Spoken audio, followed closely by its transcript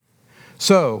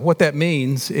So what that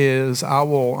means is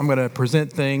I'm going to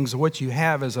present things. What you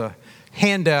have is a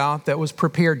handout that was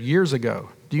prepared years ago.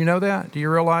 Do you know that? Do you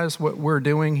realize what we're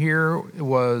doing here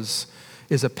is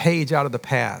a page out of the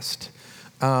past?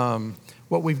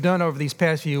 What we've done over these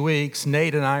past few weeks,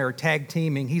 Nate and I are tag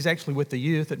teaming. He's actually with the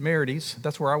youth at Merides.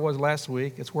 That's where I was last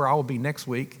week. It's where I will be next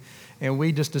week. And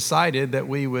we just decided that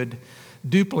we would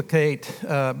duplicate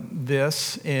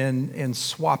this and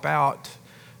swap out.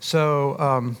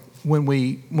 So when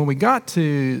we got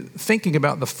to thinking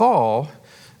about the fall,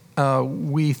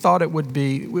 we thought it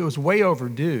was way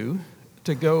overdue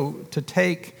to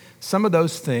take some of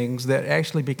those things that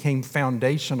actually became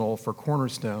foundational for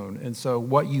Cornerstone. And so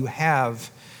what you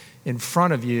have in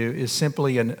front of you is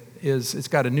simply it's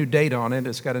got a new date on it,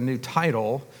 it's got a new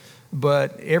title,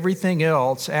 but everything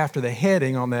else after the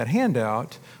heading on that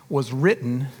handout was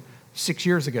written 6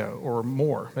 years ago or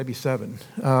more, maybe 7.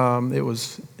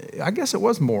 I guess it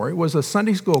was more. It was a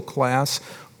Sunday school class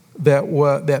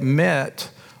that met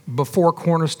before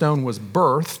Cornerstone was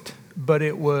birthed, but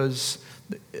it was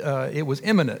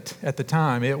imminent at the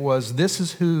time. It was, this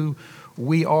is who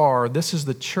we are. This is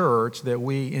the church that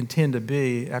we intend to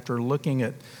be after looking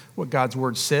at what God's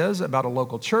Word says about a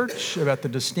local church, about the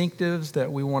distinctives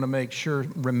that we want to make sure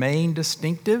remain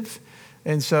distinctive.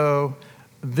 And so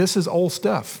this is old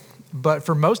stuff. But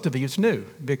for most of you, it's new,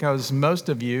 because most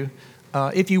of you,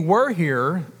 if you were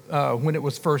here when it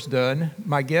was first done,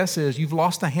 my guess is you've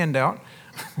lost a handout,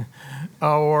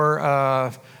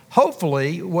 or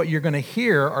hopefully what you're going to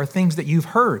hear are things that you've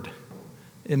heard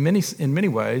in many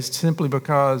ways, simply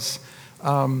because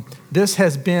this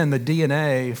has been the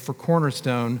DNA for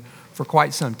Cornerstone for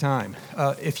quite some time.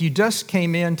 If you just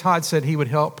came in, Todd said he would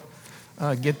help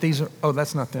get these. Oh,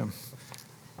 that's not them.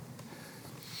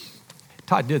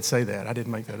 Todd did say that. I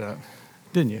didn't make that up.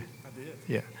 Didn't you? I did.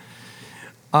 Yeah.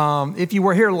 If you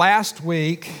were here last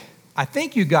week, I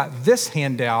think you got this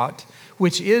handout,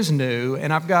 which is new,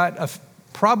 and I've got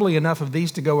probably enough of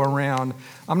these to go around.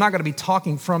 I'm not going to be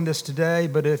talking from this today,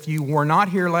 but if you were not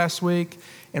here last week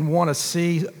and want to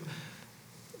see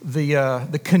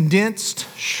the condensed,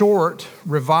 short,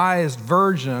 revised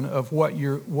version of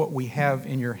what we have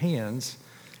in your hands,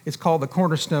 it's called the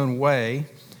Cornerstone Way.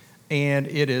 And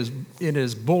it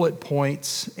is bullet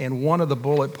points, and one of the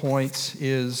bullet points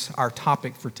is our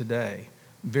topic for today,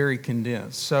 very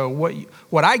condensed. So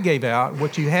what I gave out,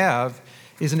 what you have,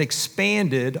 is an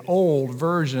expanded, old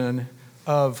version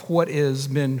of what has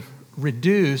been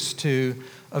reduced to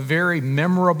a very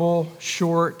memorable,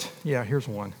 short, here's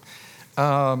one,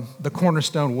 the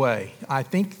Cornerstone Way. I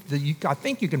think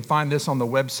you can find this on the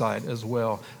website as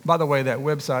well. By the way, that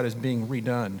website is being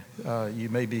redone. You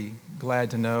may be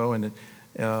glad to know, and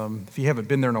if you haven't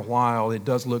been there in a while, it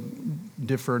does look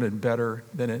different and better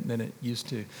than it used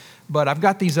to. But I've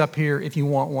got these up here if you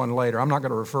want one later. I'm not going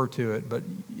to refer to it, but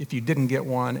if you didn't get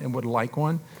one and would like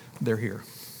one, they're here,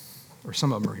 or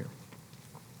some of them are here.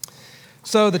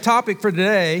 So the topic for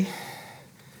today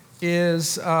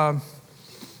is, I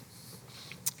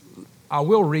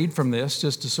will read from this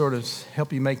just to sort of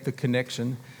help you make the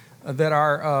connection,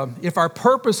 that if our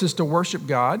purpose is to worship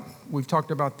God, we've talked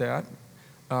about that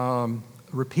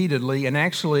repeatedly, and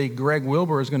actually Greg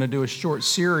Wilbur is going to do a short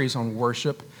series on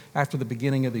worship after the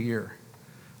beginning of the year.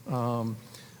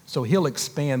 So he'll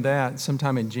expand that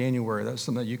sometime in January. That's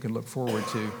something that you can look forward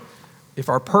to. If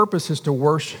our purpose is to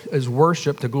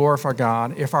worship to glorify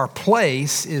God, if our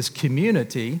place is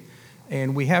community,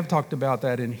 and we have talked about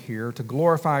that in here, to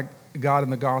glorify God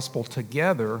and the gospel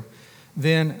together,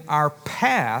 then our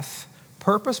path,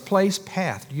 purpose, place,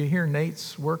 path. Do you hear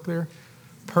Nate's work there?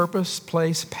 Purpose,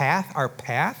 place, path. Our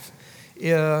path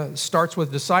starts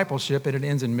with discipleship and it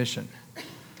ends in mission.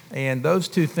 And those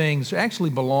two things actually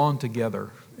belong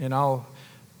together. And I'll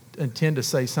intend to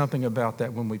say something about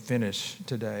that when we finish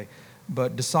today.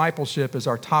 But discipleship is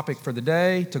our topic for the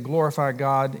day, to glorify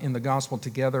God in the gospel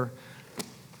together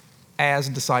as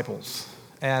disciples,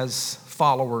 as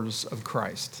followers of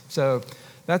Christ. So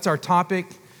that's our topic.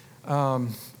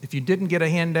 If you didn't get a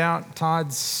handout,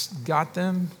 Todd's got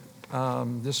them.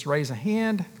 Just raise a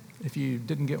hand if you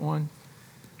didn't get one.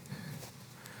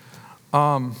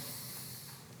 And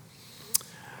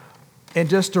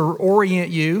just to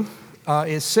orient you,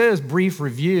 it says brief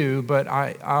review, but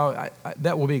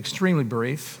that will be extremely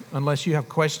brief unless you have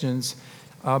questions,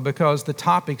 because the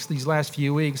topics these last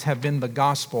few weeks have been the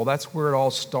gospel. That's where it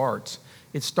all starts.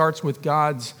 It starts with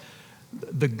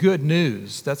the good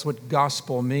news. That's what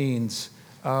gospel means.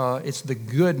 It's the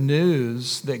good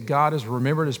news that God has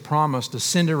remembered His promise to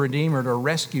send a Redeemer to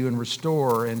rescue and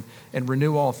restore and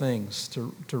renew all things,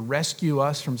 to rescue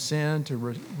us from sin, to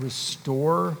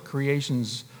restore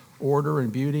creation's order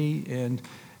and beauty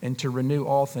and to renew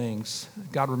all things.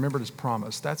 God remembered his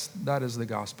promise. That is the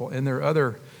gospel. And there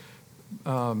are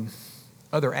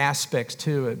other aspects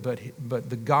to it, but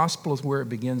the gospel is where it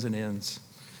begins and ends.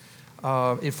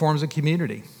 It forms a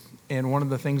community. And one of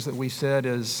the things that we said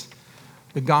is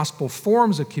the gospel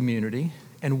forms a community,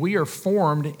 and we are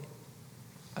formed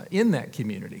in that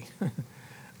community.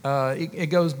 It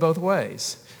goes both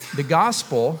ways. The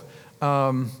gospel,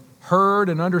 heard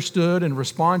and understood and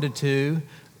responded to,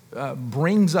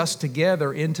 brings us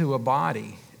together into a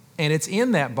body. And it's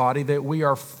in that body that we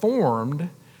are formed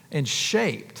and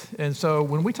shaped. And so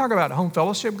when we talk about home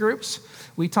fellowship groups,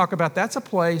 we talk about that's a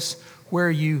place where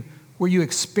you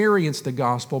experience the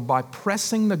gospel by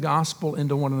pressing the gospel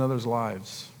into one another's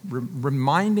lives,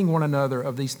 reminding one another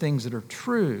of these things that are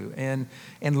true and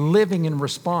living in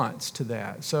response to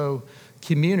that. So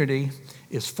community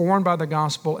is formed by the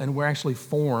gospel, and we're actually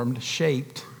formed,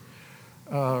 shaped,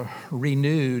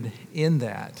 renewed in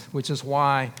that, which is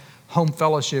why home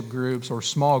fellowship groups or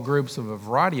small groups of a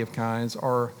variety of kinds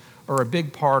are a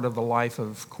big part of the life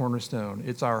of Cornerstone.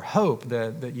 It's our hope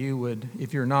that you would,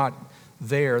 if you're not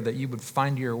there, that you would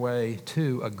find your way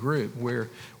to a group where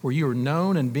you are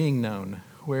known and being known,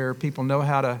 where people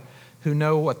know who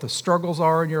know what the struggles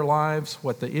are in your lives,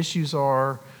 what the issues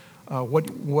are,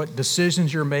 what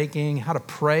decisions you're making, how to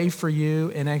pray for you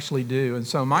and actually do. And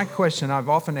so my question I've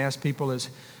often asked people is,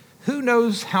 who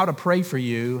knows how to pray for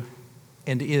you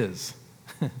and is?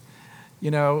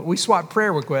 We swap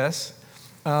prayer requests,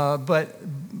 but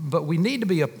we need to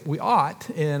be we ought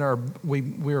and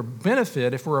we're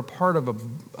benefit if we're a part of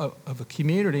a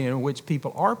community in which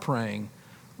people are praying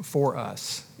for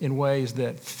us in ways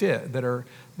that fit, that are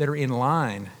in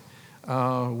line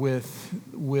with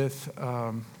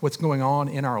what's going on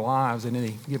in our lives in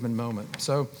any given moment.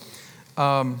 So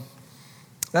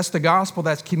that's the gospel,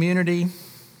 that's community.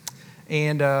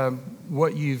 And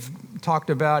what you've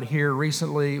talked about here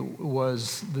recently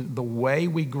was the way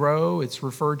we grow. It's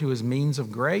referred to as means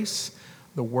of grace.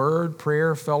 The word,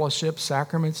 prayer, fellowship,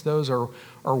 sacraments, those are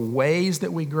ways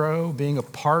that we grow, being a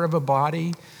part of a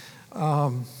body.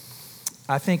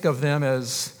 I think of them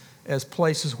as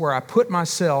places where I put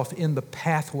myself in the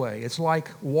pathway. It's like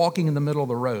walking in the middle of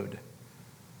the road.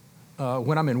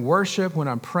 When I'm in worship, when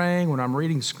I'm praying, when I'm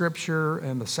reading scripture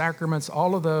and the sacraments,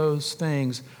 all of those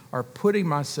things are putting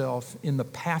myself in the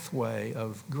pathway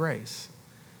of grace.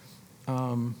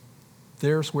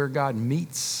 There's where God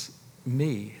meets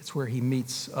me. It's where he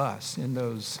meets us in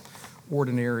those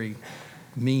ordinary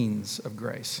means of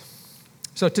grace.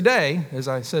 So today, as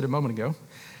I said a moment ago,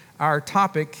 our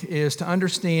topic is to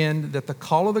understand that the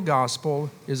call of the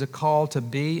gospel is a call to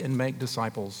be and make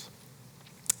disciples.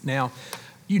 Now,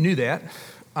 you knew that,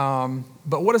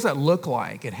 but what does that look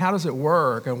like, and how does it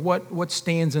work, and what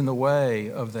stands in the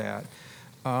way of that?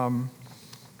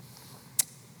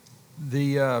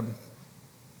 The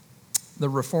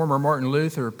reformer Martin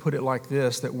Luther put it like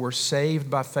this, that we're saved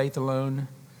by faith alone,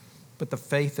 but the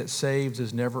faith that saves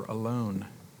is never alone.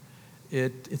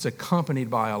 It's accompanied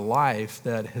by a life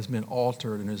that has been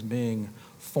altered and is being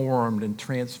formed and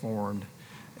transformed.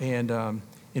 And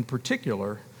in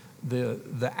particular,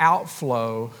 the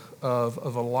outflow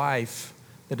of a life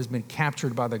that has been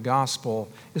captured by the gospel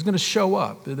is going to show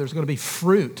up. There's going to be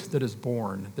fruit that is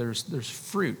born. There's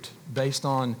fruit based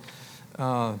on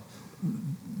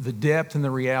the depth and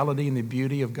the reality and the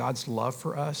beauty of God's love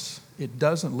for us. It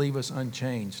doesn't leave us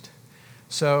unchanged.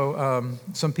 So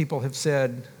some people have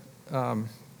said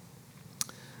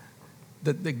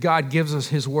that God gives us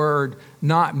his word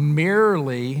not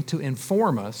merely to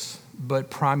inform us,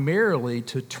 but primarily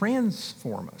to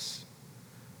transform us.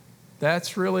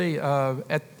 That's really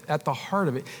at the heart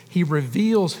of it. He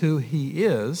reveals who he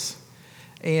is,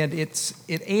 and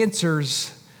it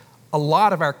answers a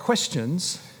lot of our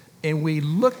questions, and we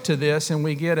look to this and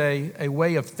we get a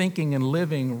way of thinking and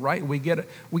living right. We get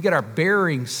our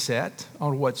bearing set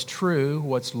on what's true,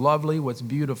 what's lovely, what's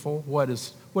beautiful, what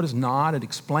is not. It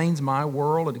explains my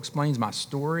world. It explains my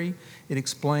story. It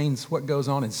explains what goes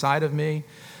on inside of me.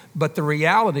 But the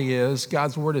reality is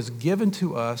God's word is given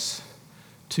to us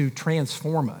to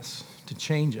transform us, to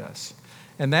change us.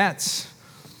 And that's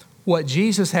what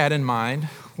Jesus had in mind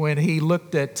when he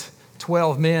looked at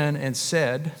 12 men and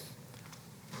said,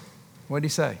 what did he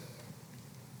say?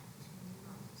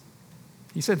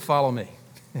 He said, follow me.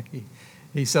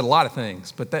 He said a lot of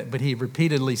things, but he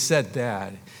repeatedly said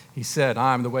that. He said,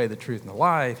 I'm the way, the truth, and the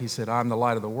life. He said, I'm the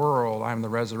light of the world. I'm the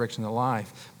resurrection and the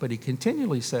life. But he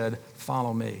continually said,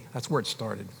 follow me. That's where it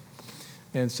started.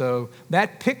 And so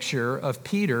that picture of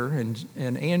Peter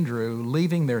and Andrew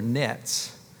leaving their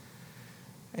nets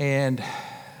and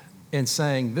and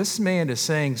saying, this man is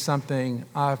saying something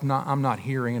I'm not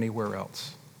hearing anywhere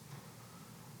else.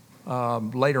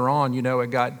 Later on,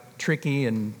 it got tricky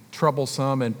and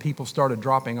troublesome, and people started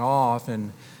dropping off,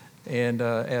 and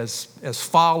as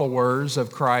followers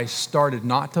of Christ started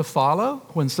not to follow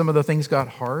when some of the things got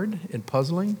hard and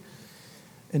puzzling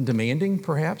and demanding,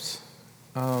 perhaps,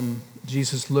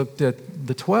 Jesus looked at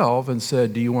the 12 and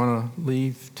said, do you want to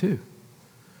leave too?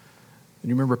 And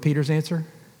you remember Peter's answer?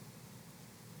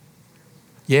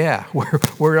 Yeah,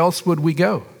 where else would we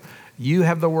go? You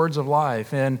have the words of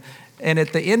life. And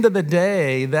at the end of the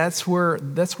day, that's where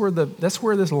this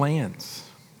lands.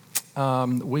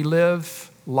 We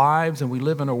live lives and we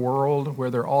live in a world where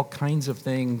there are all kinds of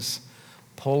things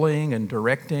pulling and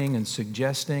directing and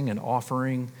suggesting and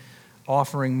offering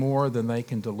more than they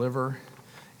can deliver.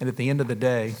 And at the end of the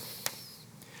day,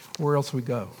 where else we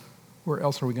go? Where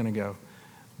else are we going to go?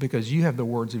 Because you have the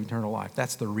words of eternal life.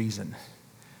 That's the reason.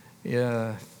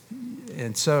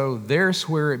 And so there's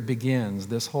where it begins,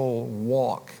 this whole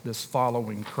walk, this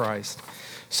following Christ.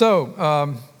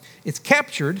 So it's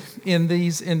captured in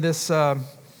these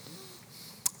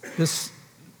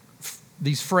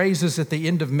phrases at the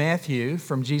end of Matthew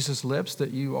from Jesus' lips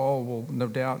that you all will no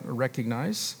doubt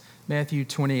recognize. Matthew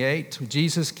 28,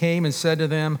 Jesus came and said to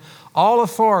them, all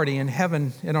authority in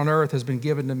heaven and on earth has been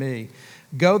given to me.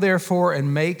 Go therefore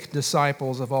and make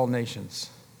disciples of all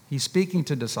nations. He's speaking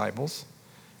to disciples,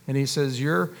 and he says,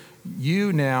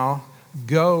 you now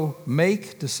go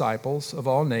make disciples of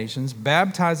all nations,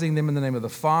 baptizing them in the name of the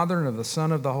Father and of the Son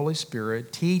and of the Holy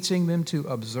Spirit, teaching them to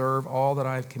observe all that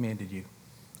I have commanded you.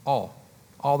 All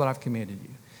that I've commanded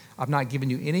you. I've not given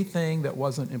you anything that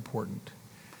wasn't important.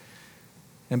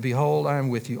 And behold, I am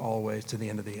with you always to the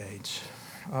end of the age.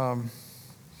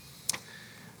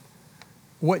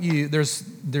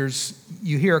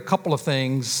 You hear a couple of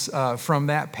things from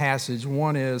that passage.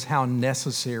 One is how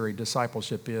necessary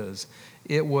discipleship is.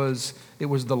 It was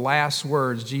the last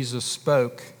words Jesus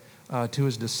spoke to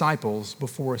his disciples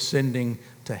before ascending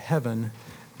to heaven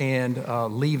and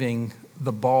leaving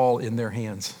the ball in their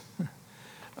hands.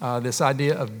 This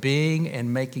idea of being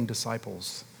and making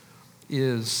disciples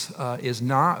is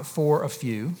not for a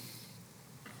few.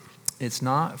 It's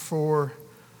not for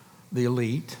the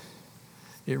elite.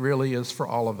 It really is for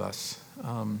all of us.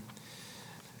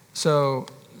 So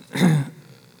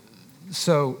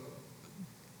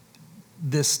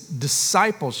this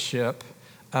discipleship,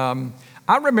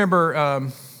 I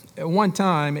remember at one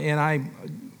time, and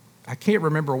I can't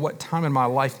remember what time in my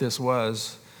life this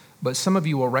was, but some of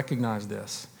you will recognize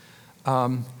this.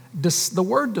 The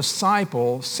word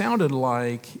disciple sounded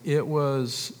like it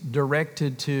was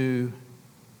directed to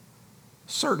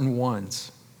certain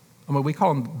ones. I mean, we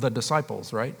call them the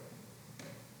disciples, right?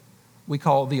 We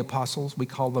call the apostles, we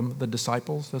call them the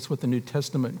disciples. That's what the New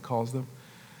Testament calls them.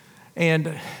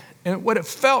 And what it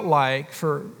felt like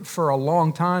for a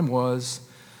long time was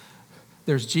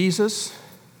there's Jesus,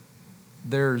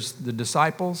 there's the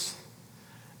disciples,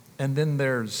 and then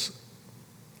there's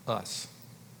us,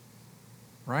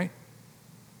 right?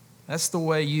 That's the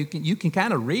way you can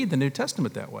kind of read the New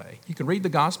Testament that way. You can read the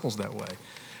Gospels that way.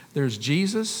 There's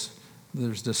Jesus,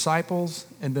 there's disciples,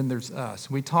 and then there's us.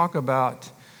 We talk about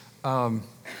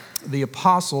the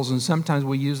apostles, and sometimes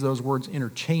we use those words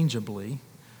interchangeably.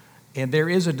 And there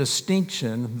is a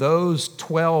distinction. Those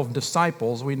 12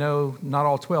 disciples, we know not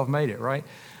all 12 made it, right?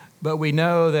 But we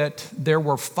know that there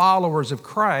were followers of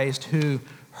Christ who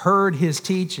heard his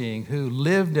teaching, who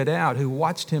lived it out, who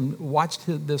watched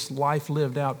this life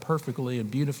lived out perfectly and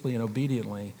beautifully and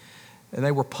obediently. And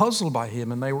they were puzzled by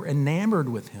him, and they were enamored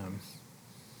with him.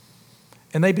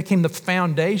 And they became the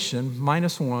foundation,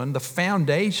 -1, the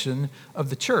foundation of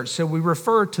the church. So we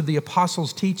refer to the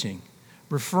apostles' teaching,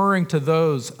 referring to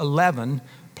those 11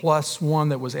 plus one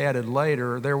that was added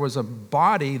later. There was a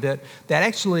body that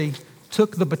actually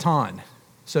took the baton,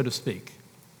 so to speak.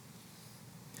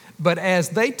 But as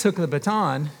they took the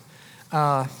baton,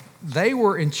 they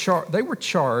were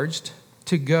charged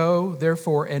to go,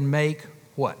 therefore, and make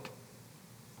what?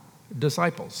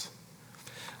 Disciples.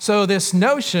 So this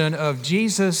notion of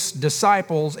Jesus'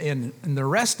 disciples and the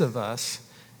rest of us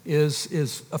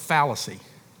is a fallacy.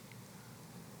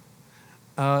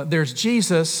 There's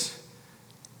Jesus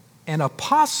and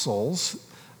apostles.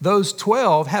 Those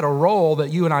 12 had a role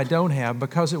that you and I don't have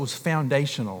because it was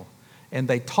foundational. And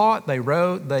they taught, they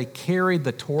wrote, they carried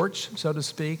the torch, so to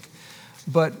speak.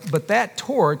 But that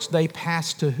torch they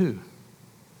passed to who?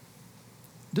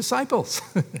 Disciples.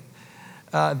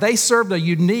 They served a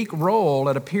unique role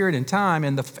at a period in time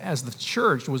as the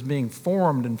church was being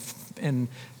formed and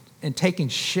taking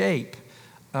shape.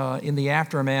 in the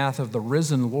aftermath of the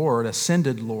risen Lord,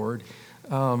 ascended Lord.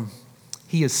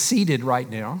 He is seated right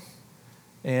now,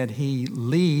 and he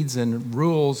leads and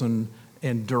rules and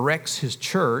directs his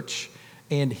church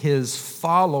and his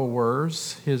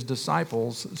followers, his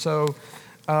disciples. So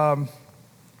a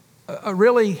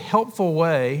really helpful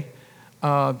way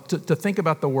to think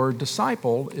about the word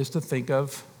disciple is to think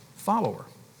of follower.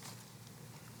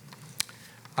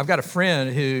 I've got a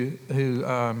friend who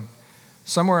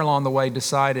somewhere along the way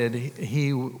decided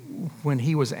when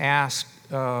he was asked,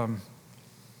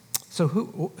 so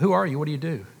who are you? What do you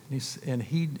do? And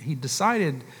he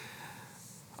decided,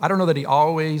 I don't know that he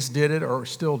always did it or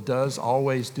still does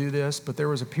always do this, but there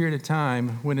was a period of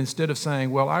time when instead of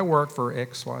saying, well, I work for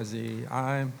XYZ,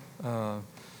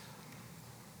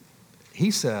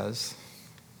 he says,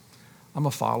 I'm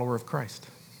a follower of Christ.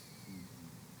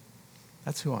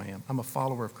 That's who I am. I'm a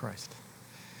follower of Christ.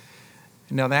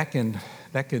 Now that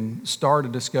can start a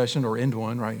discussion or end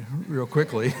one, right, real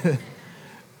quickly.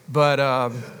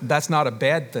 But that's not a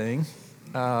bad thing.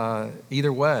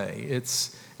 Either way,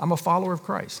 I'm a follower of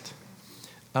Christ.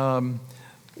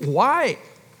 Why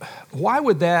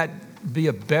would that be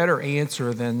a better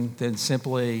answer than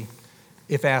simply,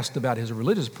 if asked about his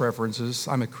religious preferences,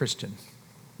 I'm a Christian?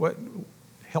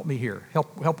 Help me here.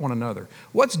 Help one another.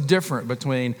 What's different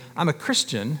between I'm a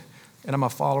Christian and I'm a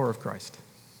follower of Christ?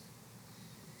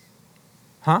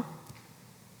 Huh?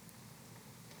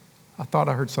 I thought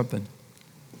I heard something.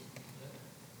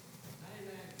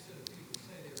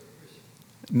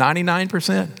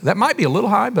 99%? That might be a little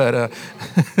high, but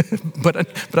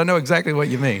but I know exactly what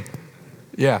you mean.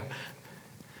 Yeah.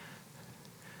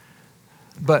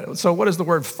 But so what does the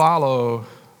word follow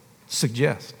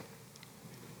suggest?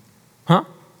 Huh?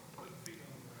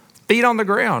 Feet on the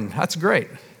ground. That's great.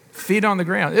 Feet on the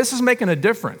ground. This is making a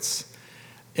difference.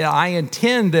 I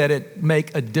intend that it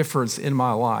make a difference in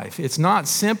my life. It's not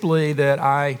simply that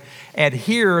I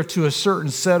adhere to a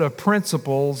certain set of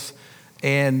principles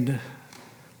and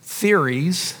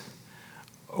theories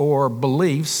or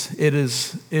beliefs. It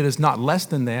is not less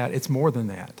than that. It's more than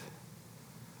that.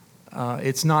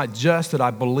 It's not just that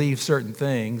I believe certain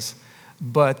things,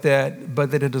 but that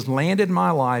it has landed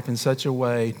my life in such a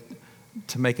way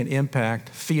to make an impact,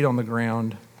 feet on the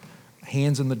ground,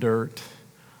 hands in the dirt,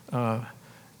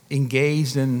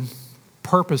 engaged in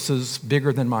purposes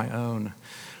bigger than my own.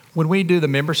 When we do the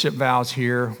membership vows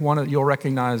here, you'll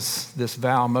recognize this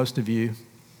vow, most of you.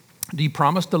 Do you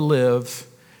promise to live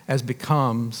as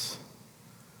becomes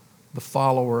the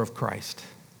follower of Christ?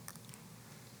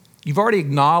 You've already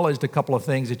acknowledged a couple of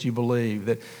things that you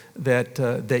believe,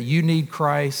 that you need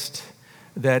Christ,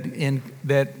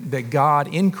 that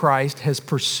God in Christ has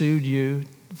pursued you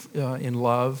in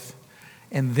love.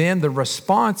 And then the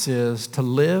response is to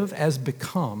live as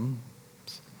becomes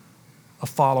a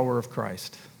follower of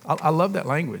Christ. I love that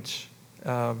language,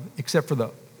 except for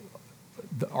the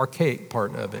archaic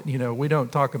part of it. We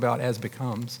don't talk about as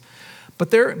becomes.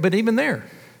 But even there,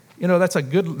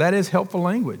 that is helpful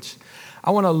language. I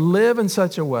want to live in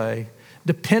such a way,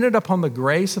 dependent upon the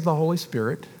grace of the Holy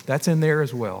Spirit, that's in there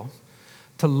as well,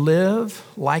 to live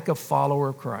like a follower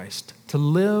of Christ, to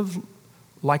live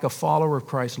like a follower of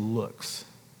Christ looks.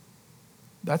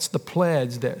 That's the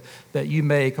pledge that you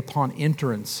make upon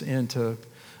entrance into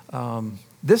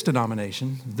this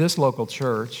denomination, this local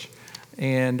church,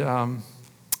 and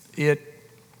it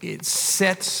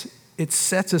sets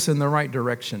us in the right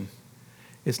direction.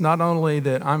 It's not only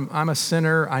that I'm a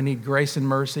sinner, I need grace and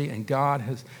mercy, and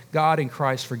God in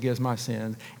Christ forgives my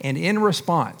sins. And in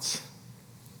response,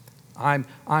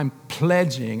 I'm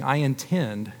pledging, I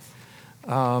intend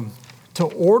to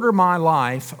order my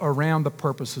life around the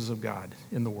purposes of God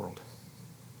in the world.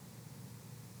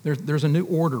 There's a new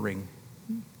ordering.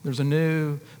 There's a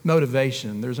new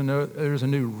motivation. There's a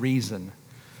new reason.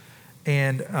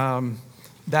 And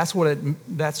that's what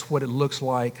it looks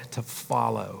like to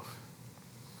follow.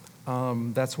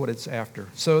 That's what it's after.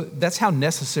 So that's how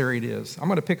necessary it is. I'm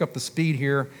going to pick up the speed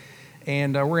here,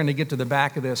 and we're going to get to the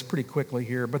back of this pretty quickly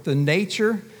here. But the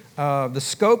nature, the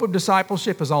scope of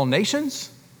discipleship is all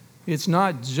nations. It's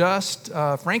not just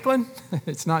Franklin.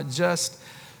 It's not just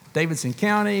Davidson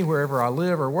County, wherever I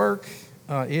live or work.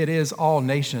 It is all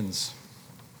nations.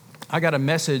 I got a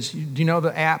message. Do you know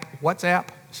the app, WhatsApp?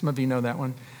 Some of you know that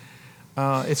one.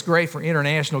 It's great for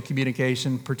international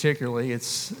communication, particularly.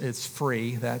 It's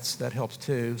free. That helps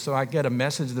too. So I get a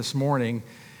message this morning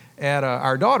from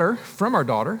our daughter,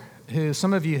 who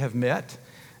some of you have met.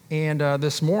 And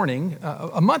this morning,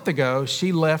 a month ago,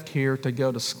 she left here to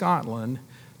go to Scotland,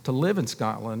 to live in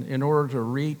Scotland, in order to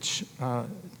reach,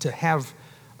 to have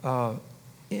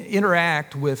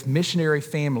interact with missionary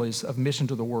families of Mission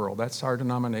to the World. That's our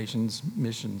denomination's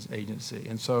missions agency.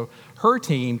 And so her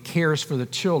team cares for the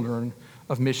children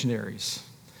of missionaries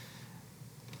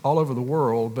all over the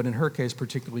world, but in her case,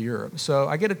 particularly Europe. So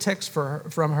I get a text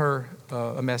from her,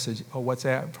 a message, a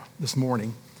WhatsApp this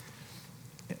morning.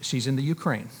 She's in the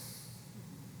Ukraine.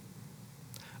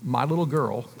 My little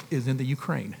girl is in the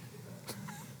Ukraine.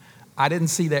 I didn't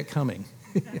see that coming.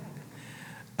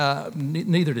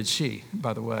 Neither did she,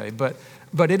 by the way.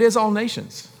 But it is all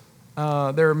nations.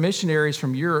 There are missionaries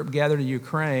from Europe gathered in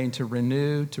Ukraine to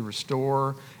renew, to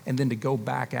restore, and then to go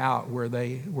back out where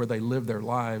they live their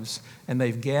lives. And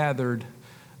they've gathered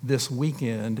this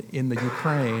weekend in the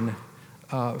Ukraine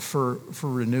for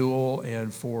renewal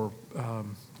and for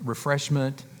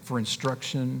refreshment, for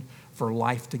instruction, for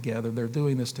life together. They're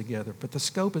doing this together. But the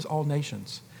scope is all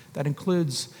nations. That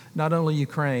includes not only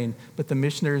Ukraine, but the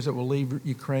missionaries that will leave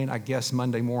Ukraine, I guess,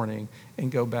 Monday morning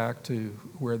and go back to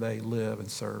where they live and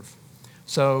serve.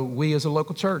 So we as a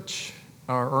local church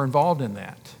are involved in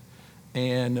that.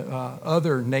 And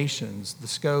other nations, the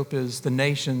scope is the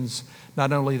nations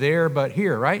not only there, but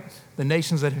here, right? The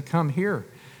nations that have come here.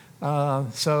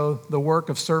 So the work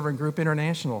of Servant Group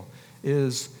International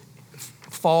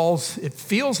it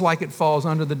feels like it falls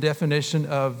under the definition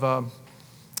of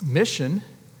mission.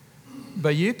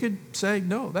 But you could say,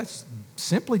 no, that's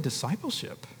simply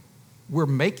discipleship. We're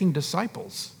making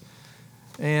disciples.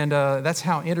 And that's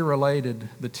how interrelated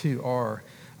the two are.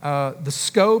 The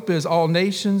scope is all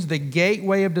nations, the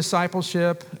gateway of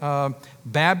discipleship,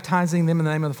 baptizing them in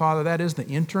the name of the Father. That is the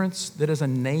entrance. That is a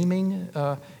naming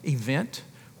event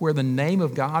where the name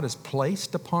of God is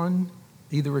placed upon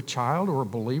either a child or a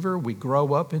believer. We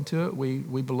grow up into it,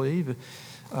 we believe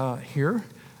here.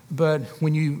 But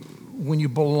when you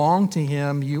belong to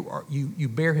Him, you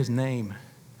bear His name,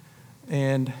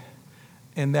 and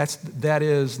that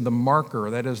is the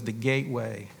marker, that is the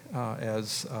gateway,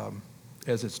 as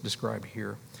it's described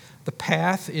here. The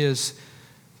path is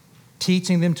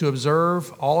teaching them to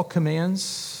observe all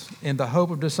commands, and the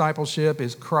hope of discipleship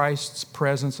is Christ's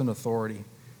presence and authority.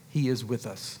 He is with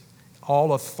us.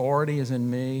 All authority is in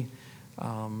me,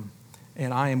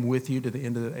 and I am with you to the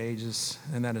end of the ages,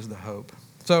 and that is the hope.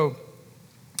 So,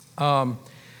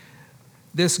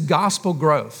 this gospel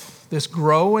growth, this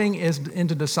growing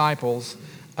into disciples,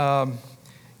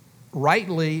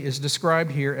 rightly is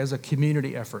described here as a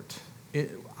community effort.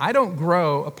 I don't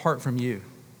grow apart from you.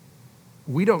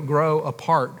 We don't grow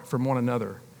apart from one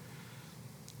another.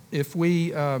 If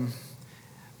we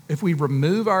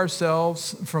remove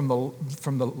ourselves from the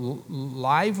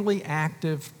lively,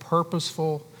 active,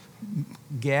 purposeful,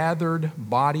 gathered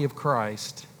body of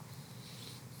Christ,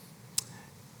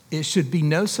 it should be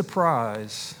no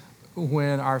surprise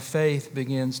when our faith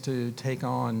begins to take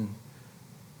on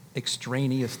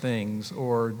extraneous things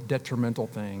or detrimental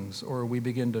things, or we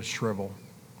begin to shrivel.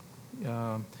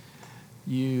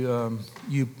 You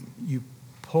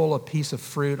pull a piece of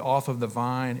fruit off of the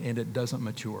vine and it doesn't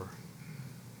mature.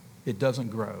 It doesn't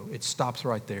grow. It stops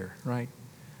right there, right?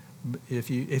 If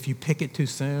you pick it too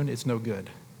soon, it's no good.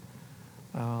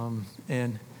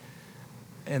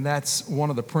 And that's one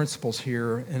of the principles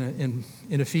here. In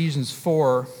Ephesians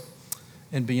 4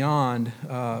 and beyond,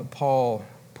 Paul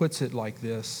puts it like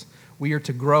this. We are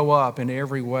to grow up in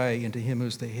every way into Him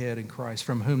who's the head, in Christ,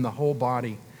 from whom the whole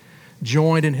body,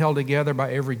 joined and held together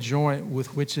by every joint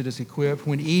with which it is equipped,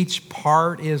 when each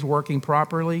part is working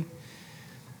properly,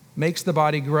 makes the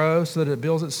body grow so that it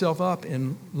builds itself up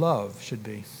in love, should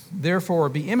be. Therefore,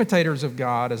 be imitators of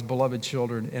God as beloved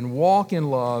children, and walk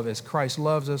in love as Christ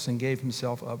loves us and gave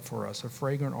Himself up for us, a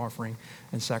fragrant offering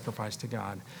and sacrifice to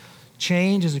God.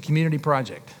 Change is a community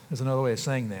project, is another way of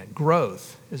saying that.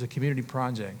 Growth is a community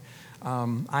project.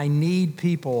 I need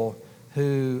people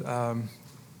who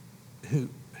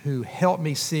help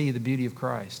me see the beauty of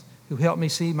Christ, who help me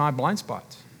see my blind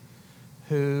spots,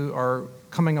 who are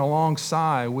coming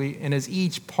alongside. And as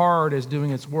each part is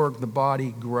doing its work, the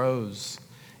body grows.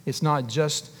 It's not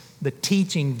just the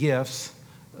teaching gifts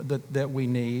that we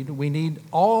need. We need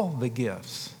all the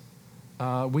gifts.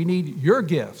 We need your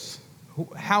gifts.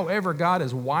 However God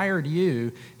has wired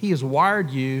you, He has wired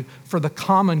you for the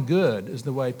common good, is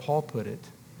the way Paul put it.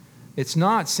 It's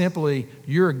not simply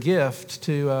your gift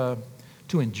to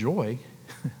enjoy.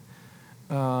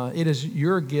 It is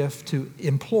your gift to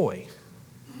employ,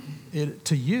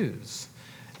 to use.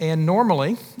 And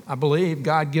normally, I believe,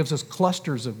 God gives us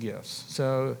clusters of gifts.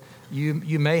 So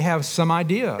you may have some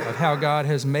idea of how God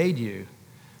has made you.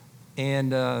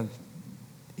 And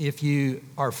if you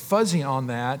are fuzzy on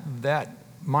that, that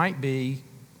might be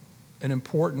an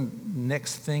important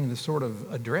next thing to sort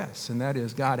of address, and that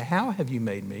is, God, how have you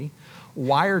made me,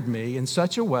 wired me in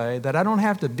such a way that I don't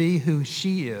have to be who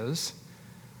she is?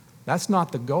 That's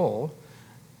not the goal.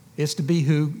 It's to be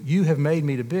who you have made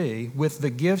me to be with the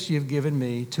gifts you've given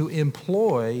me to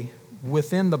employ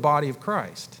within the body of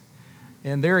Christ.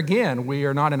 And there again, we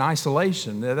are not in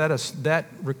isolation. That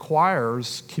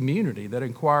requires community. That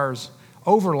requires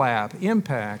overlap,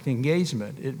 impact,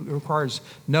 engagement. It requires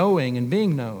knowing and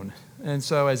being known. And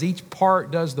so as each part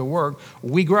does the work,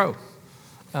 we grow.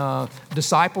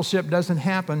 Discipleship doesn't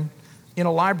happen in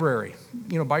a library,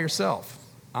 by yourself.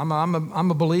 I'm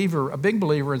a believer, a big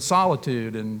believer in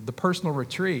solitude and the personal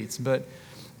retreats, but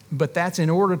that's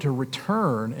in order to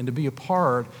return and to be a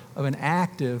part of an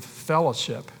active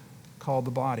fellowship called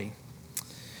the body.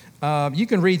 You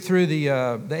can read through the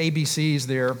ABCs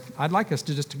there. I'd like us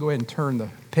to go ahead and turn the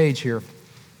page here.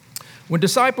 When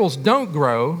disciples don't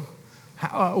grow,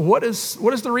 what is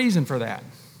the reason for that?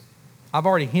 I've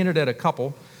already hinted at a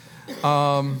couple.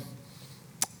 And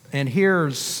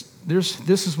this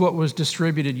is what was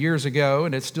distributed years ago,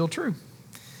 and it's still true.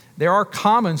 There are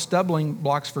common stumbling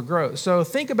blocks for growth. So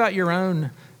think about your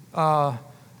own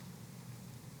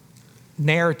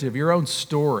narrative, your own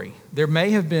story. There may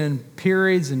have been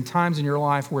periods and times in your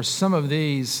life where some of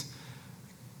these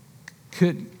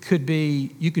could be,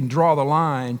 you can draw the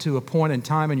line to a point in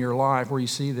time in your life where you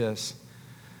see this.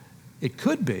 It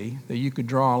could be that you could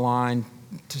draw a line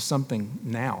to something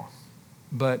now,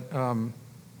 but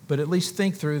at least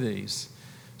think through these.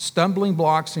 Stumbling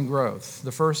blocks in growth.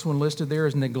 The first one listed there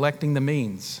is neglecting the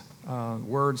means.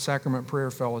 Word, sacrament, prayer,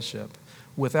 fellowship.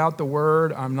 Without the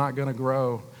word, I'm not going to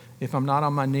grow. If I'm not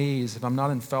on my knees, if I'm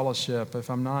not in fellowship, if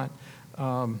I'm not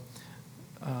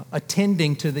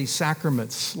attending to these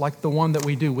sacraments like the one that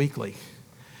we do weekly.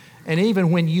 And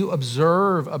even when you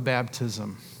observe a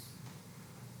baptism,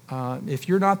 if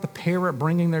you're not the parent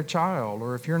bringing their child,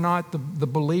 or if you're not the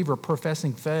believer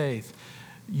professing faith,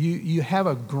 you have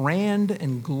a grand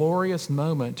and glorious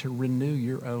moment to renew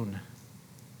your own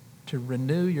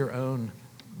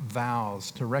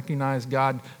vows, to recognize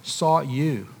God sought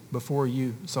you before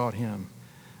you sought him.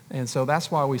 And so that's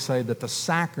why we say that the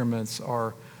sacraments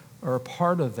are a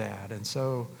part of that. And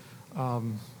so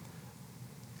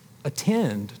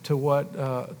attend to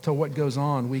what goes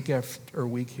on week after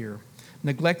week here.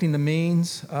 Neglecting the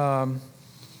means,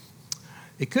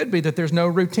 it could be that there's no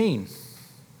routine,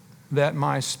 that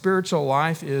my spiritual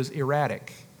life is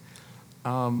erratic.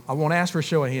 I won't ask for a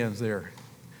show of hands there,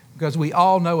 because we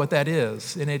all know what that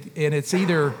is, and it's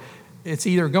either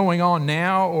going on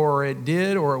now, or it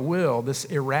did, or it will. This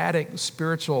erratic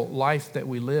spiritual life that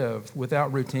we live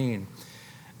without routine,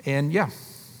 and yeah.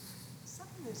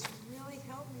 Something that's really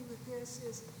helped me with this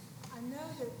is I know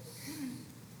that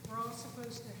we're all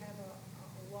supposed to have a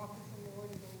walk with the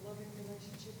Lord and a loving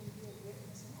relationship and be a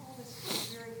witness and all this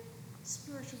very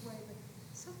spiritual way. But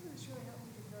something that's really helped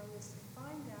me to grow is to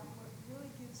find out what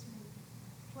really gives me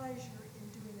pleasure in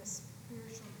doing a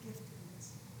spiritual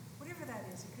giftedness. Whatever that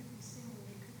is, it could be singing,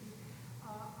 it could be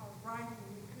writing,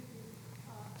 it could be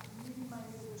meeting my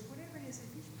neighbors, whatever it is.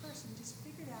 If each person just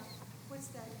figured out what's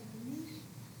that unique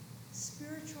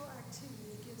spiritual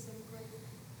activity that gives them great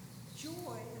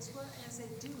joy as well as they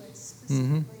do it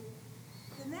specifically,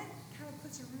 then that kind of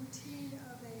puts a routine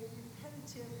of a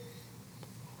repetitive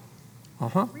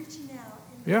reaching out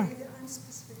in a way that I'm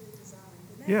specifically designed.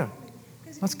 And that helped me.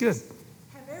 Because if That's you good. just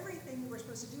have everything we're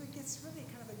supposed to do, it gets really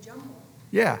kind of a jumble.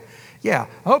 Yeah.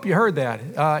 I hope you heard that.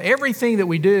 Everything that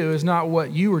we do is not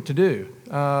what you were to do.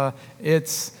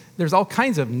 There's all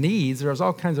kinds of needs. There's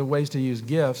all kinds of ways to use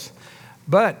gifts.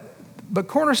 But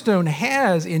Cornerstone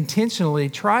has intentionally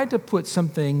tried to put some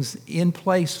things in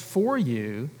place for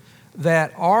you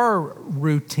that are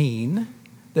routine,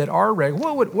 that are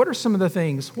regular. What are some of the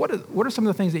things? What are some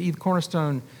of the things that either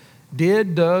Cornerstone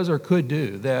did, does, or could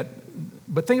do?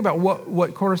 But think about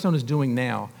what Cornerstone is doing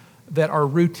now that are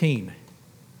routine.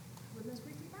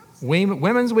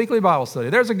 Women's Weekly Bible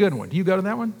Study. There's a good one. Do you go to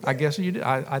that one? I guess you do.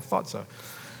 I thought so.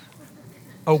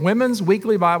 A Women's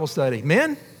Weekly Bible Study.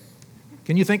 Men,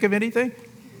 can you think of anything?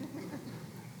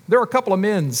 There are a couple of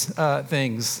men's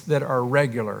things that are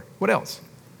regular. What else?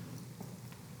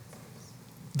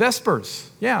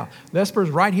 Vespers. Yeah, Vespers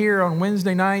right here on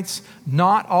Wednesday nights,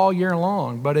 not all year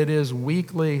long, but it is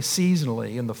weekly,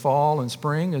 seasonally in the fall and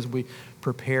spring as we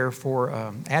prepare for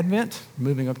Advent,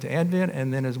 moving up to Advent,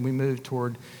 and then as we move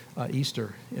toward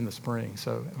Easter in the spring.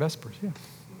 So Vespers,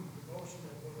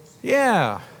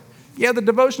 yeah, the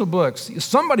devotional books.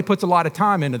 Somebody puts a lot of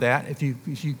time into that, if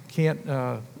you can't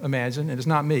imagine, and it's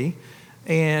not me.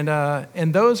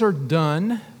 And those are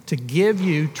done to give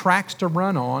you tracks to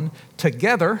run on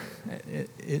together.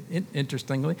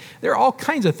 Interestingly, there are all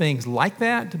kinds of things like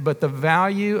that, but the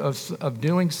value of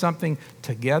doing something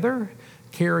together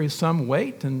carries some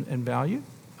weight and value.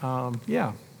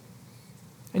 Yeah.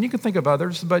 And you can think of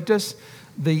others, but just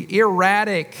the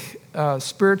erratic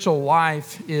spiritual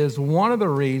life is one of the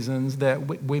reasons that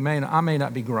I may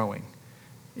not be growing.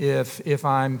 If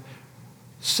I'm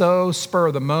so spur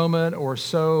of the moment or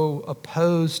so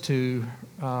opposed to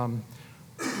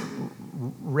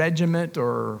regiment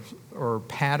or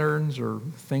patterns or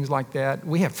things like that.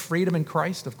 We have freedom in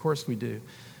Christ, of course we do.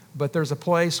 But there's a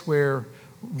place where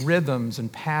rhythms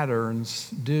and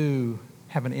patterns do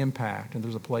have an impact, and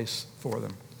there's a place for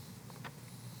them.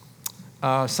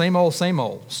 Same old,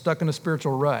 stuck in a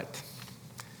spiritual rut.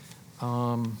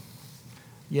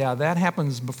 Yeah, that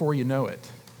happens before you know it.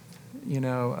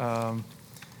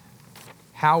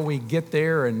 How we get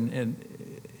there and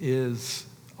is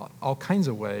all kinds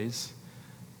of ways,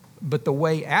 but the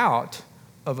way out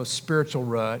of a spiritual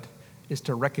rut is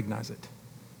to recognize it.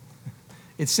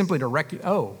 It's simply to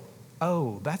recognize,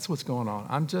 oh, that's what's going on.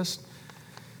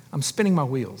 I'm spinning my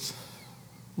wheels.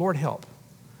 Lord, help.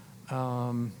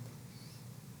 Who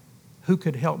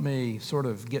could help me sort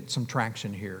of get some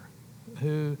traction here?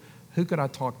 Who could I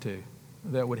talk to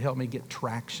that would help me get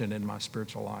traction in my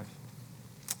spiritual life?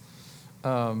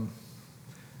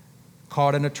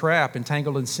 Caught in a trap,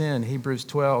 entangled in sin. Hebrews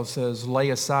 12 says, lay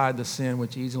aside the sin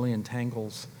which easily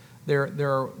entangles.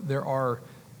 There are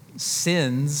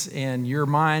sins, and your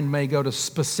mind may go to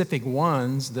specific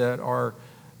ones that are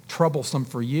troublesome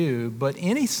for you, but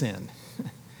any sin,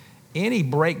 any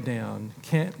breakdown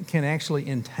can actually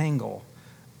entangle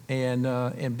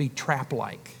and be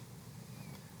trap-like.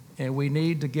 And we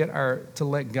need to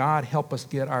let God help us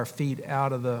get our feet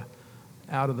out of the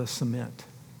cement,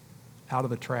 out of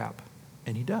the trap.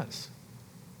 And He does.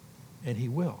 And He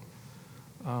will,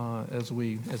 as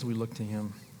we look to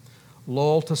Him.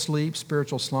 Lull to sleep,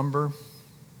 spiritual slumber.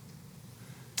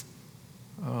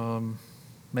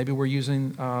 Maybe we're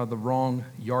using the wrong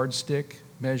yardstick,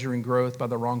 measuring growth by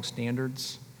the wrong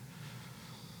standards.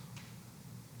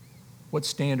 What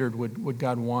standard would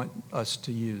God want us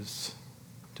to use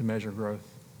to measure growth?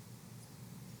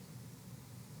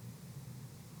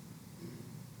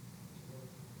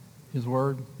 His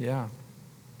Word, yeah.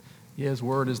 Yeah, His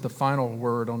Word is the final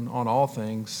word on all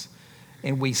things.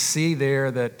 And we see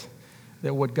there that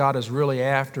what God is really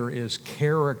after is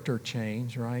character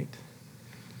change, right?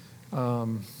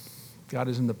 God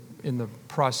is in the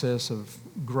process of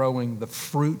growing the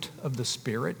fruit of the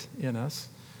Spirit in us.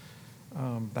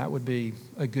 That would be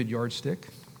a good yardstick,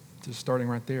 just starting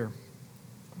right there.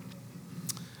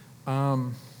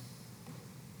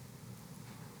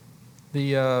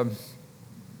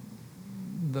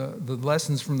 The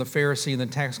lessons from the Pharisee and the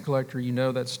tax collector, you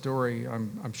know that story,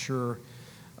 I'm sure.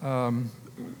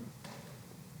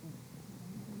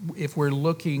 If we're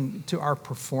looking to our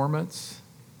performance,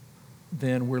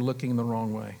 then we're looking the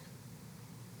wrong way.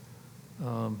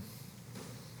 Or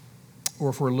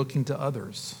if we're looking to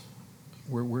others,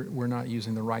 we're not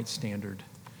using the right standard.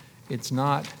 It's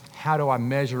not how do I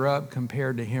measure up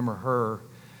compared to him or her.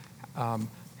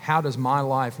 How does my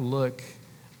life look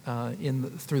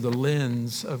through the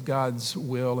lens of God's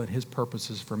will and His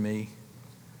purposes for me?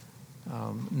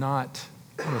 Not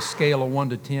on a scale of 1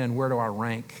 to 10, where do I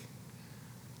rank?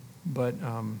 But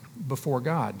before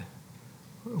God,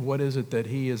 what is it that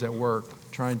He is at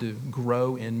work trying to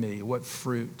grow in me? What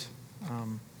fruit?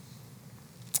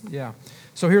 Yeah.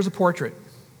 So here's a portrait.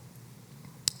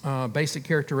 Basic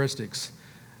characteristics.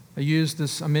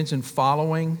 I mentioned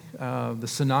following. The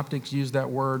synoptics use that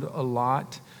word a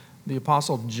lot. The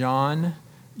Apostle John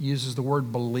uses the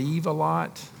word believe a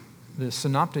lot. The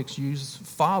synoptics use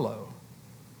follow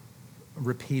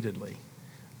repeatedly.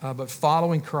 But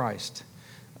following Christ.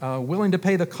 Willing to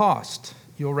pay the cost.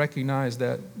 You'll recognize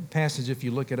that passage if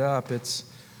you look it up. It's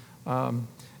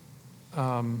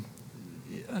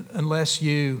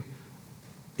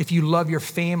if you love your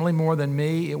family more than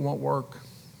me, it won't work.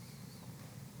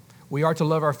 We are to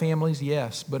love our families,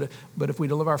 yes, but if we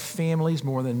love our families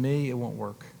more than me, it won't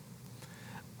work.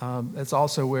 That's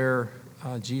also where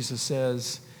Jesus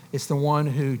says, it's the one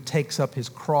who takes up his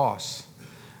cross.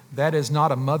 That is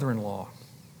not a mother-in-law.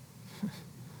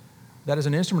 That is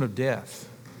an instrument of death.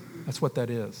 That's what that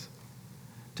is.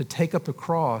 To take up the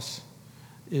cross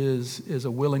is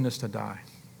a willingness to die.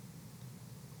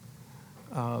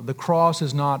 The cross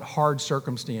is not hard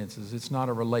circumstances. It's not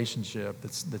a relationship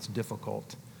that's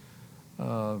difficult.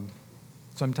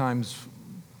 Sometimes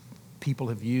people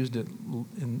have used it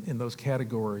in those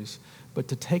categories. But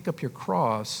to take up your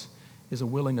cross is a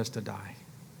willingness to die.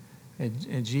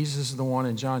 And Jesus is the one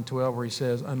in John 12 where he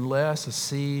says, unless a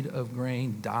seed of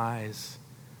grain dies,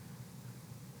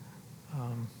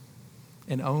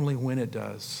 and only when it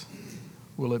does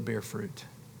will it bear fruit.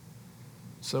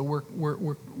 So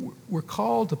we're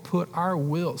called to put our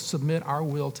will, submit our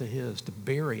will to his, to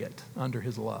bury it under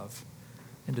his love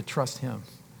and to trust him.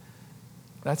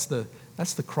 That's the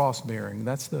cross bearing.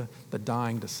 That's the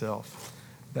dying to self.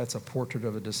 That's a portrait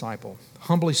of a disciple.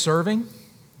 Humbly serving.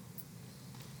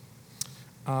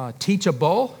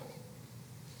 Teachable.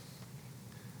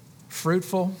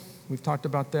 Fruitful. We've talked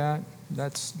about that.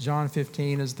 That's John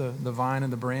 15 is the vine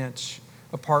and the branch.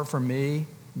 Apart from me,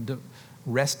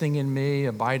 resting in me,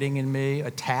 abiding in me,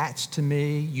 attached to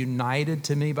me, united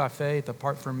to me by faith.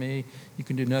 Apart from me, you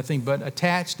can do nothing. But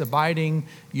attached, abiding,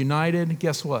 united,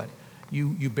 guess what?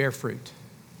 You bear fruit.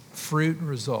 Fruit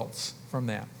results from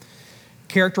that.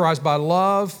 Characterized by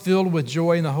love, filled with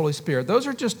joy in the Holy Spirit. Those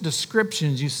are just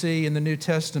descriptions you see in the New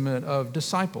Testament of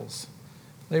disciples.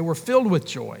 They were filled with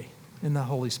joy in the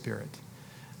Holy Spirit.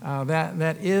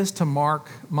 That is to mark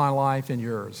my life and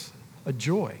yours, a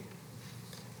joy.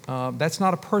 That's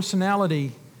not a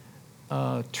personality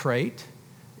trait.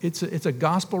 It's a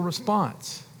gospel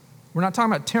response. We're not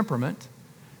talking about temperament,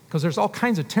 because there's all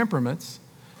kinds of temperaments,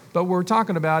 but what we're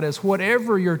talking about is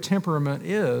whatever your temperament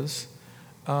is,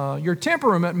 your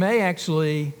temperament may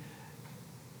actually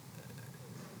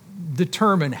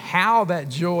determine how that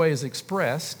joy is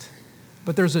expressed,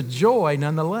 but there's a joy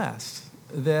nonetheless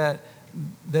that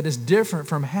is different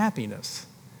from happiness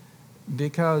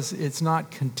because it's not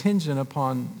contingent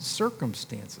upon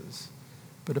circumstances,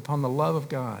 but upon the love of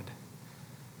God.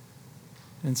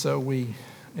 And so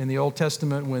in the Old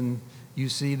Testament, when you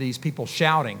see these people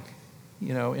shouting,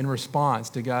 in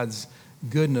response to God's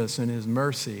goodness and his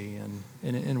mercy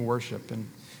and in worship, and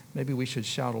maybe we should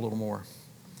shout a little more.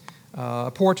 A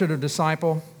portrait of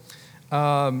disciple.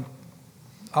 I'll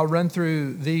run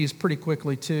through these pretty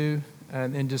quickly too,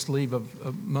 and just leave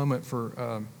a moment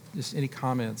for just any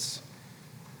comments.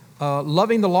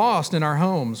 Loving the lost in our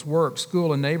homes, work,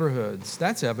 school, and neighborhoods.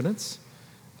 That's evidence.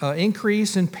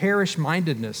 Increase in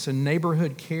parish-mindedness and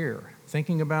neighborhood care.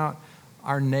 Thinking about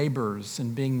our neighbors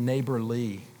and being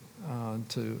neighborly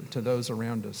to those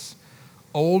around us.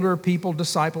 Older people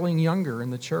discipling younger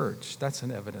in the church. That's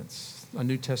an evidence, a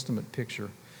New Testament picture.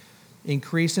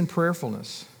 Increase in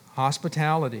prayerfulness,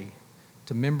 hospitality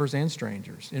to members and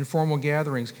strangers. Informal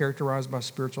gatherings characterized by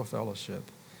spiritual fellowship.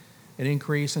 An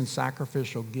increase in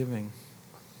sacrificial giving.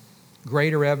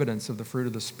 Greater evidence of the fruit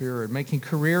of the Spirit. Making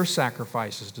career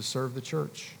sacrifices to serve the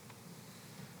church.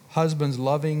 Husbands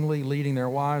lovingly leading their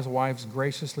wives, wives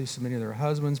graciously submitting to their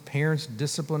husbands, parents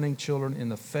disciplining children in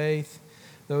the faith.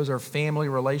 Those are family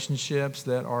relationships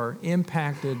that are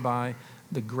impacted by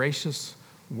the gracious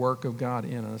work of God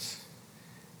in us.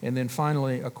 And then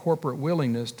finally, a corporate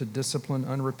willingness to discipline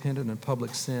unrepentant and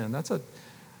public sin.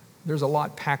 There's a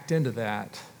lot packed into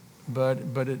that,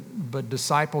 but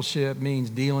discipleship means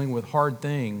dealing with hard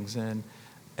things and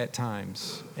at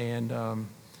times, and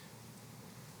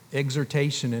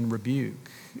exhortation and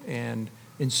rebuke and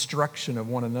instruction of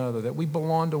one another, that we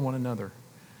belong to one another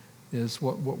is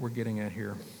what we're getting at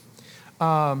here.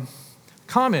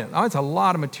 Comment. Oh, it's a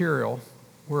lot of material.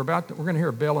 We're going to hear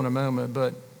a bell in a moment,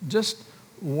 but just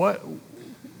what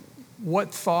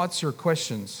thoughts or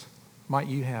questions might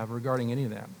you have regarding any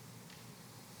of that?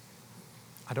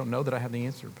 I don't know that I have the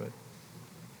answer, but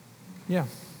yeah. What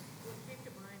came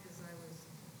to mind as I was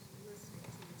listening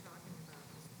to you talking about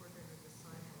this portrait of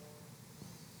disciple,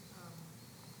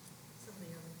 some of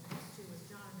the other things too, was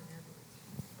Jonathan Edwards.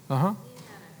 Uh-huh. He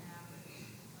had a habit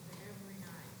of every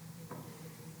night when he would do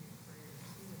his evening prayers,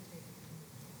 he would take a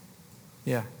communion.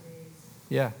 Yeah. Days,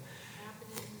 Yeah.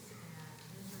 happenings and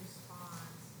his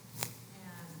response.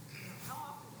 And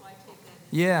how often do I take that?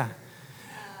 Yeah.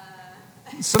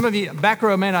 Some of you, back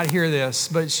row, may not hear this,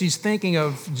 but she's thinking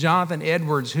of Jonathan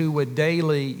Edwards, who would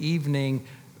daily, evening,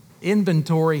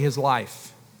 inventory his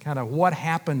life, kind of what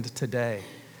happened today.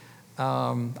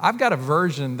 I've got a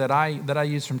version that I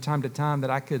use from time to time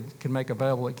that I could make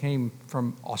available. It came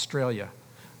from Australia,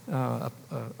 a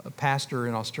pastor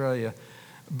in Australia,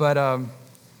 but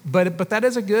that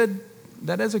is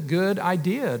a good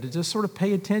idea to just sort of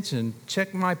pay attention,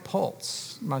 check my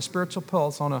pulse, my spiritual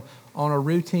pulse on a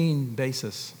routine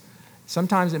basis.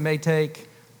 Sometimes it may take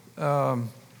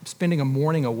spending a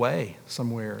morning away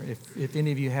somewhere. If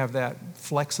any of you have that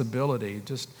flexibility,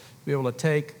 just be able to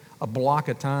take a block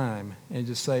of time and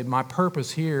just say, my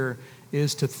purpose here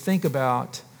is to think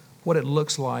about what it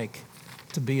looks like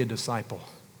to be a disciple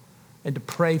and to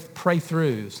pray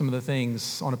through some of the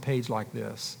things on a page like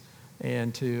this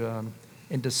and to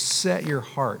set your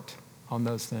heart on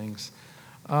those things.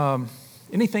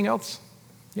 Anything else?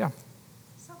 Yeah.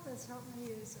 Something that's helped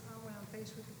me is when I'm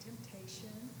faced with a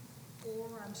temptation or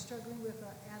I'm struggling with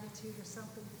an attitude or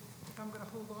something, if I'm going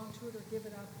to hold on to it or give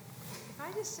it up, if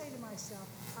I just say to myself,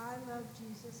 I love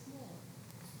Jesus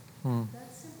more,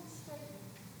 that simple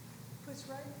statement puts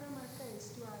right in front of my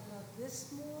face, do I love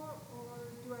this more or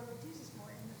do I love Jesus more?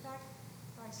 And the fact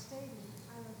by stating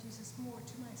I love Jesus more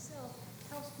to myself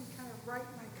helps me kind of write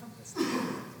my compass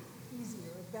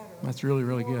easier or better. That's really,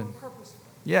 really more good. Purposeful.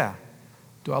 Yeah.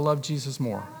 Do I love Jesus I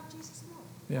more? love Jesus more.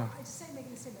 Yeah. I just say,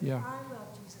 making the statement, Yeah. I love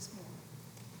Jesus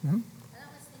more. And I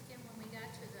was thinking when we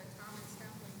got to the common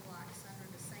stumbling blocks under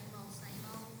the same old,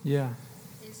 Yeah.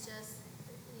 it's just,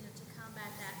 to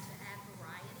combat that, to add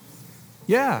variety.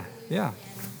 Yeah. Yeah. And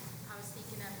I was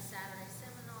thinking of the Saturday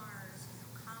seminars,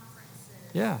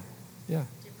 conferences. Yeah. Yeah.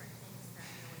 Different things that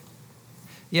really.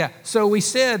 Yeah. So we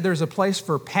said there's a place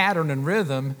for pattern and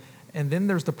rhythm, and then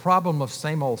there's the problem of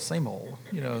same old, same old.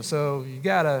 So you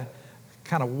got to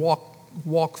kind of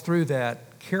walk through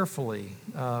that carefully.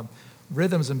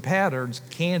 Rhythms and patterns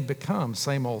can become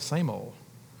same old,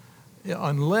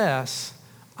 unless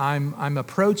I'm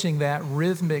approaching that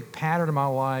rhythmic pattern of my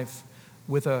life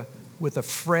with a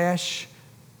fresh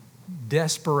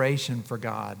desperation for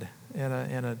God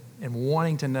and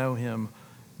wanting to know Him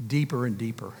deeper and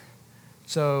deeper.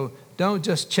 So don't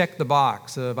just check the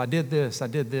box of I did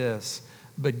this,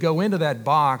 but go into that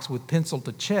box with pencil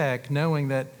to check, knowing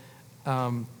that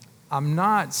I'm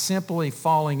not simply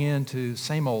falling into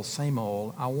same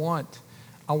old. I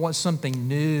want something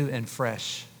new and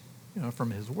fresh,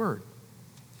 from His Word.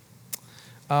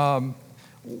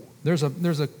 There's a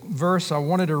verse I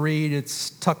wanted to read. It's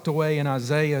tucked away in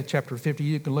Isaiah chapter 50.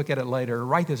 You can look at it later.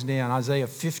 Write this down. Isaiah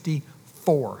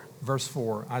 54, verse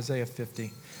 4. Isaiah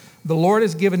 50. The Lord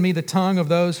has given me the tongue of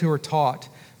those who are taught,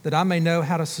 that I may know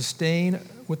how to sustain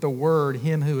with the word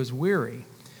him who is weary.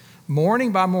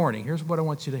 Morning by morning, here's what I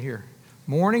want you to hear.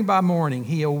 Morning by morning,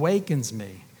 He awakens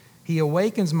me. He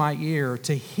awakens my ear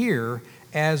to hear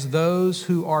as those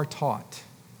who are taught.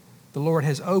 The Lord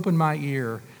has opened my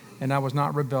ear, and I was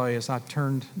not rebellious. I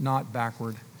turned not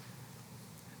backward.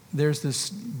 There's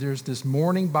this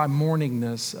morning by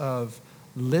morningness of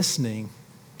listening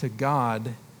to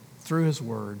God through His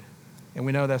Word. And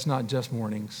we know that's not just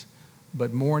mornings,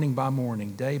 but morning by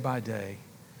morning, day by day,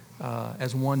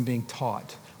 as one being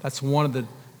taught. That's one of the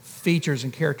features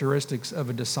and characteristics of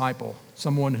a disciple,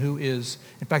 someone who is,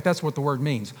 in fact, that's what the word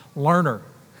means, learner.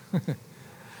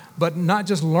 But not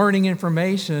just learning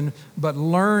information, but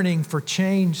learning for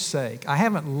change's sake. I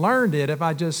haven't learned it if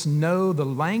I just know the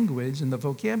language and the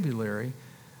vocabulary.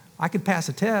 I could pass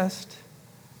a test,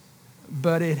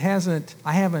 but I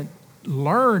haven't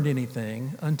learned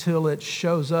anything until it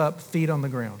shows up feet on the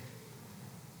ground.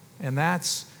 And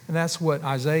that's what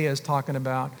Isaiah is talking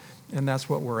about, and that's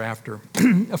what we're after.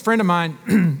 A friend of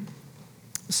mine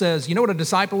says, you know what a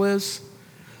disciple is?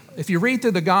 If you read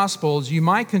through the Gospels, you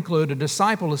might conclude a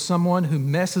disciple is someone who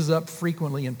messes up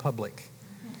frequently in public.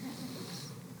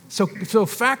 So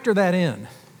factor that in.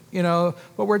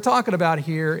 What we're talking about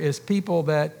here is people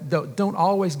that don't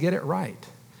always get it right,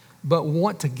 but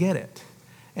want to get it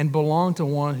and belong to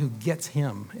one who gets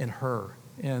him and her.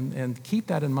 And keep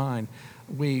that in mind.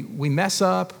 We mess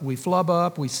up, we flub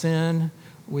up, we sin.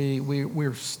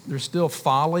 There's still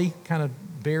folly kind of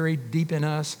buried deep in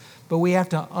us, but we have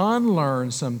to unlearn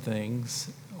some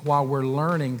things while we're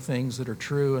learning things that are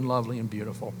true and lovely and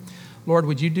beautiful. Lord,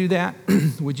 would you do that?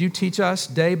 Would you teach us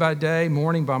day by day,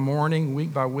 morning by morning,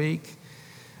 week by week?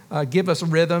 Give us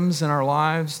rhythms in our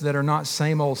lives that are not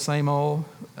same old,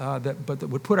 but that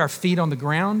would put our feet on the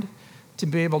ground to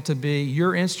be able to be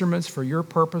your instruments for your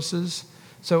purposes.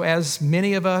 So as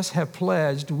many of us have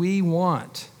pledged, we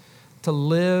want to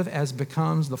live as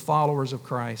becomes the followers of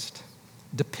Christ,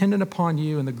 dependent upon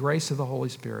you and the grace of the Holy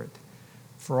Spirit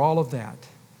for all of that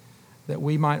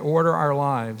we might order our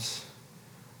lives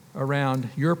around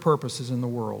your purposes in the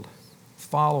world,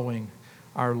 following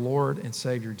our Lord and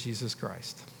Savior, Jesus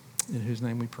Christ, in whose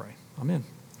name we pray. Amen.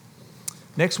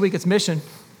 Next week, it's mission.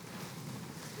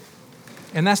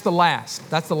 And that's the last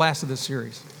of this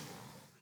series.